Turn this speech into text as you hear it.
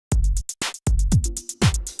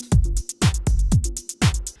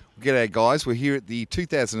G'day guys, we're here at the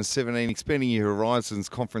 2017 Expanding Your Horizons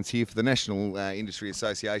conference here for the National Industry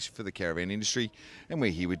Association for the Caravan Industry, and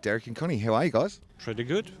we're here with Darek and Connie. How are you guys? Pretty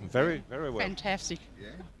good, very well. Fantastic. Yeah,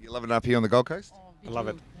 you loving it up here on the Gold Coast? I love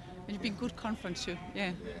it. It's been a good conference too,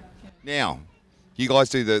 yeah. Now, you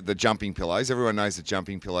guys do the jumping pillows. Everyone knows the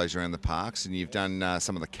jumping pillows around the parks, and you've done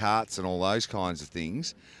some of the carts and all those kinds of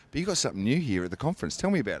things, but you've got something new here at the conference.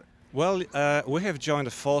 Tell me about it. Well, we have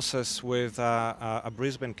joined forces with a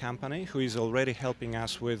Brisbane company who is already helping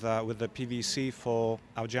us with the PVC for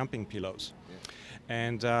our jumping pillows.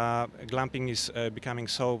 And glamping is becoming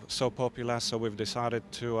so popular, so we've decided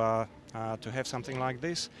to have something like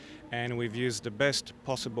this, and we've used the best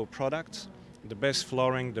possible products, the best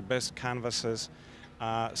flooring, the best canvases,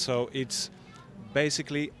 so it's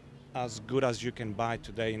basically as good as you can buy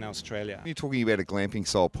today in Australia. You're talking about a glamping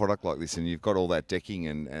style product like this, and you've got all that decking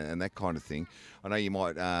and that kind of thing. I know you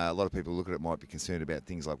might, a lot of people look at it might be concerned about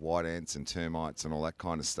things like white ants and termites and all that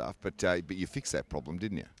kind of stuff, but you fixed that problem,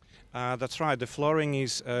 didn't you? That's right. The flooring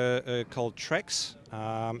is called Trex,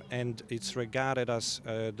 and it's regarded as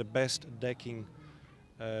the best decking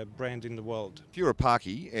brand in the world. If you're a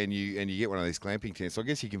parkie and you get one of these glamping tents, I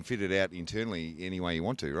guess you can fit it out internally any way you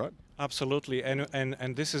want to, right? Absolutely,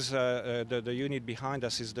 and this is the unit behind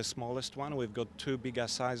us is the smallest one. We've got two bigger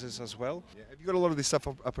sizes as well. Yeah. Have you got a lot of this stuff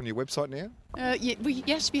up on your website now?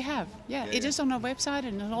 Yes, we have. Yeah, it is on our website,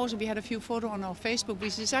 and also we had a few photos on our Facebook,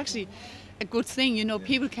 which is actually a good thing. You know,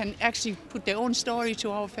 people can actually put their own story to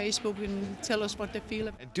our Facebook and tell us what they feel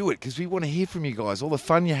about. And do it, because we want to hear from you guys, all the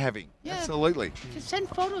fun you're having. Yeah. Absolutely. Send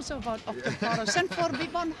photos of the products. Send photos. We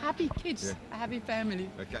want happy kids, a happy family.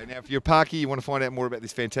 Okay, now if you're a parkie, you want to find out more about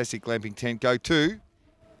this fantastic glamping tent, go to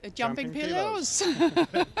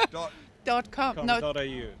jumpingpillows.com. No. .au.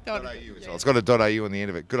 It's got a .au on the end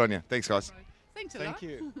of it. Good on you. Thanks, guys. Thanks a Thank lot.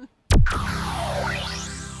 you.